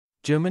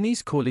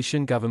Germany's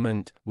coalition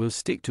government will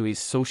stick to its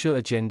social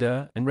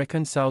agenda and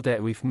reconcile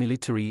that with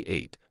military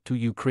aid to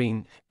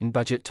Ukraine in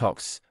budget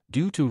talks,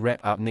 due to wrap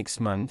up next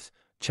month,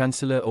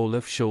 Chancellor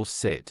Olaf Scholz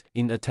said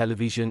in a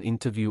television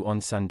interview on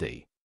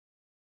Sunday.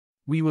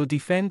 We will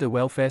defend the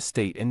welfare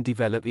state and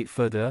develop it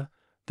further,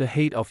 the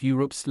head of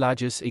Europe's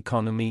largest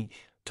economy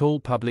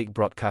told public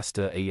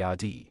broadcaster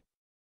ARD.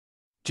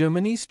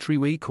 Germany's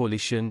three-way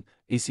coalition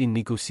is in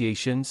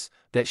negotiations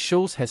that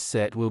Scholz has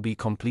said will be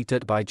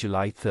completed by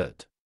July 3.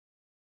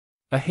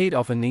 Ahead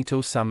of a NATO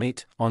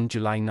summit on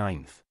July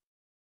 9.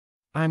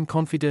 I'm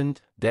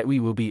confident that we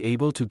will be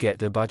able to get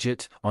the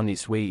budget on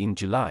its way in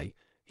July,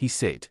 he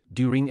said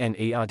during an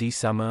ARD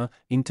summer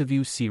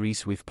interview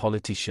series with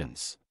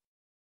politicians.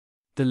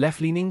 The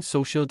left-leaning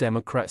Social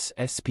Democrats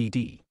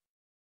SPD,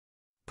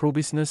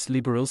 pro-business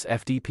Liberals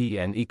FDP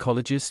and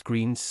ecologist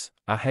Greens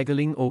are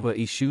haggling over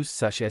issues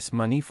such as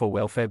money for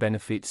welfare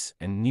benefits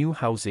and new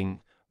housing,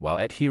 while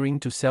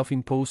adhering to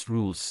self-imposed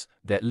rules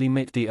that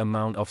limit the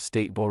amount of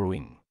state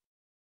borrowing.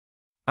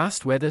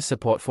 Asked whether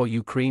support for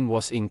Ukraine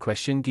was in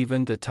question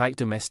given the tight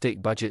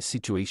domestic budget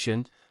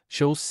situation,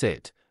 Scholz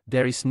said,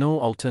 "There is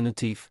no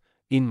alternative,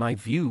 in my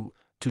view,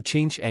 to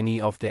change any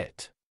of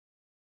that.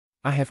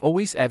 I have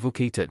always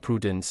advocated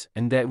prudence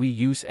and that we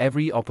use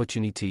every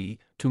opportunity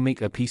to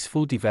make a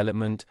peaceful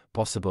development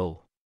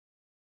possible.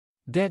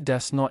 That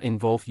does not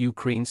involve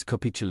Ukraine's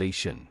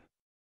capitulation."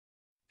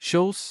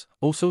 Scholz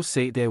also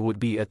said there would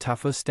be a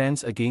tougher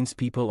stance against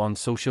people on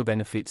social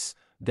benefits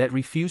that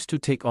refuse to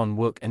take on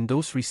work and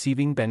those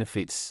receiving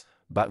benefits,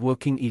 but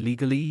working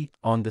illegally,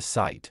 on the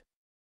side.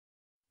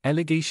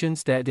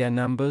 Allegations that their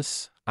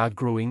numbers are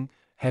growing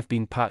have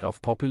been part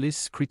of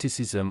populist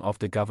criticism of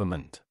the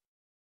government.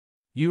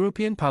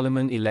 European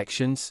Parliament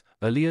elections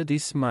earlier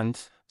this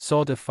month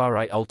saw the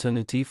far-right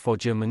Alternative for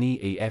Germany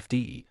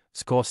AfD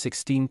score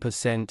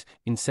 16%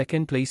 in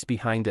second place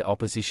behind the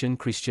opposition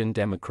Christian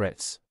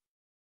Democrats.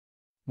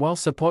 While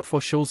support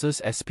for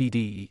Scholz's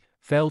SPD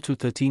fell to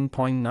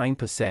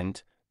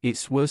 13.9%,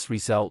 its worst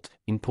result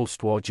in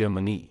post-war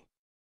Germany.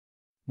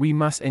 We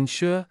must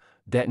ensure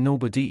that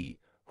nobody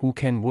who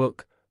can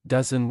work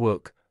doesn't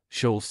work,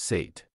 Scholz said.